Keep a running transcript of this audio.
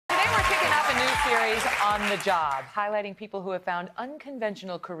series On the Job, highlighting people who have found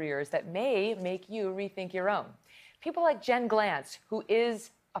unconventional careers that may make you rethink your own. People like Jen Glantz, who is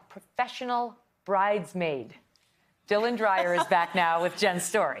a professional bridesmaid. Dylan Dreyer is back now with Jen's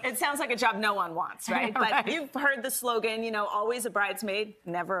story. It sounds like a job no one wants, right? Right. But you've heard the slogan, you know, always a bridesmaid,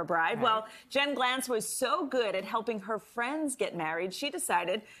 never a bride. Right. Well, Jen Glantz was so good at helping her friends get married, she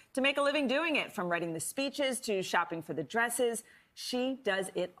decided to make a living doing it, from writing the speeches to shopping for the dresses. She does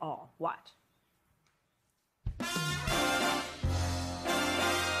it all. Watch.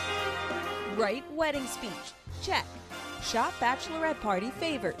 Write wedding speech. Check. Shop bachelorette party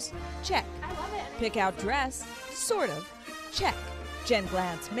favors. Check. I love it. Pick out dress. Sort of. Check. Jen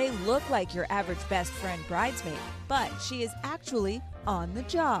Glantz may look like your average best friend bridesmaid, but she is actually on the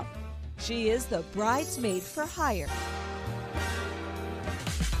job. She is the bridesmaid for hire.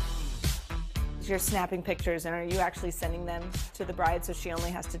 You're snapping pictures, and are you actually sending them to the bride so she only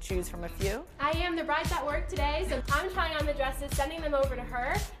has to choose from a few? I am. The bride's at work today, so I'm trying on the dresses, sending them over to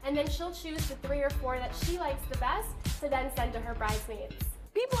her, and then she'll choose the 3 or 4 that she likes the best to then send to her bridesmaids.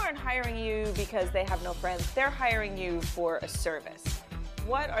 People aren't hiring you because they have no friends. They're hiring you for a service.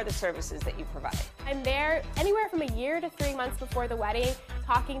 What are the services that you provide? I'm there anywhere from a year to 3 months before the wedding,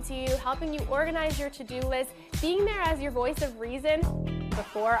 talking to you, helping you organize your to-do list, being there as your voice of reason.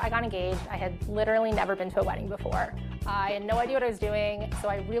 Before I got engaged, I had literally never been to a wedding before. I had no idea what I was doing, so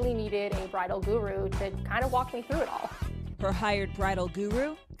I really needed a bridal guru to kind of walk me through it all. Her hired bridal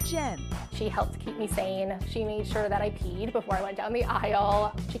guru, Jen. She helped keep me sane. She made sure that I peed before I went down the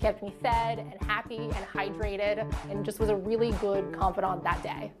aisle. She kept me fed and happy and hydrated, and just was a really good confidant that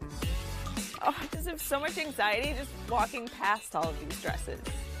day. Oh, I just have so much anxiety just walking past all of these dresses.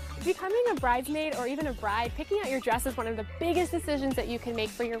 Becoming a bridesmaid or even a bride, picking out your dress is one of the biggest decisions that you can make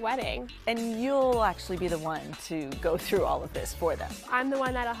for your wedding. And you'll actually be the one to go through all of this for them. I'm the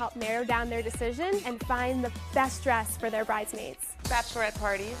one that'll help narrow down their decision and find the best dress for their bridesmaids. Bachelorette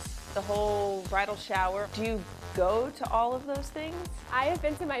parties, the whole bridal shower. Do you go to all of those things? I have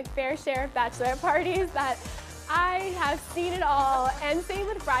been to my fair share of bachelorette parties that I have seen it all, and same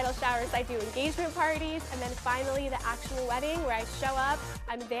with bridal showers. I do engagement parties, and then finally the actual wedding where I show up,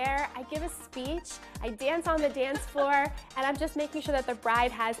 I'm there, I give a speech, I dance on the dance floor, and I'm just making sure that the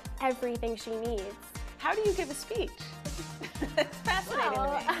bride has everything she needs. How do you give a speech? It's fascinating to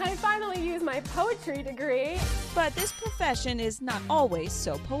me. I finally used my poetry degree. But this profession is not always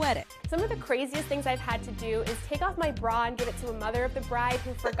so poetic. Some of the craziest things I've had to do is take off my bra and give it to a mother of the bride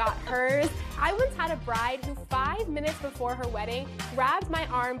who forgot hers. I once had a bride who 5 minutes before her wedding grabbed my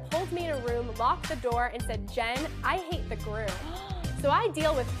arm, pulled me in a room, locked the door, and said, "Jen, I hate the groom." So I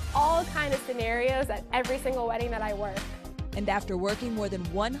deal with all kinds of scenarios at every single wedding that I work. And after working more than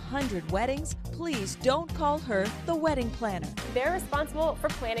 100 weddings, please don't call her the wedding planner. They're responsible for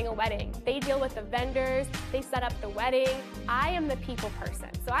planning a wedding. They deal with the vendors, they set up the wedding. I am the people person,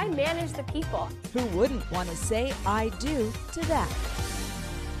 so I manage the people. Who wouldn't want to say I do to that?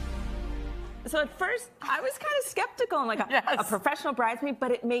 So at first, I was kind of skeptical. I'm like, a professional bridesmaid,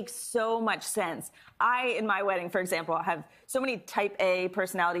 but it makes so much sense. In my wedding, for example, have so many type A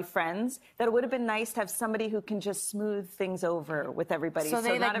personality friends that it would have been nice to have somebody who can just smooth things over with everybody. So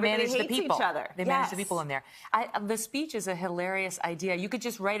they not like manage the people. Each other. They manage the people in there. The speech is a hilarious idea. You could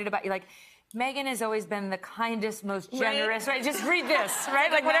just write it about, like, Megyn has always been the kindest, most generous, right? Just read this,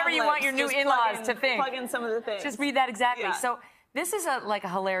 right? Like whatever you want your new in-laws to think. Plug in some of the things. Just read that exactly. Yeah. So this is like a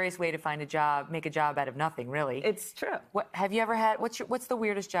hilarious way to find a job, make a job out of nothing, really. It's true. What have you ever had? What's the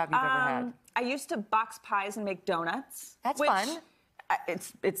weirdest job you've ever had? I used to box pies and make donuts. That's fun.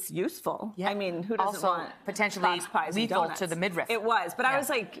 It's useful. Yeah. I mean, who doesn't also want potentially box pies lethal and donuts? to the midriff? It was, but I was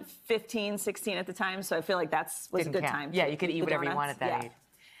like 15, 16 at the time, so I feel like was a good time. Yeah, you could eat whatever you want at that age.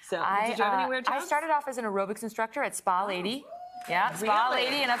 So, did you have any weird jobs? I started off as an aerobics instructor at Spa Lady. Yeah, Spa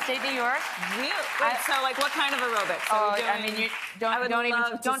Lady in upstate New York. Really? So, like, what kind of aerobics? I mean, you don't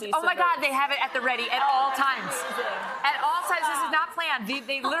even. Oh my God, they have it at the ready at all times. At all times. This is not planned.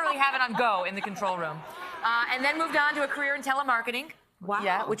 They literally have it on go in the control room. And then moved on to a career in telemarketing. Wow.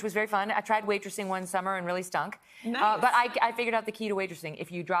 Yeah, which was very fun. I tried waitressing one summer and really stunk. Nice. But I figured out the key to waitressing.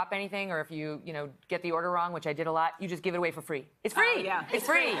 If you drop anything or if you get the order wrong, which I did a lot, you just give it away for free. It's free. Yeah, it's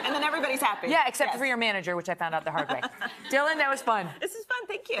free. And then everybody's happy. Yeah, except for your manager, which I found out the hard way. Dylan, that was fun. This is fun.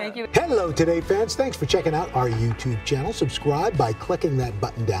 Thank you. Thank you. Hello, Today fans. Thanks for checking out our YouTube channel. Subscribe by clicking that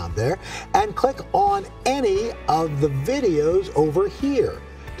button down there and click on any of the videos over here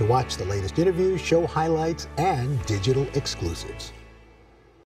to watch the latest interviews, show highlights, and digital exclusives.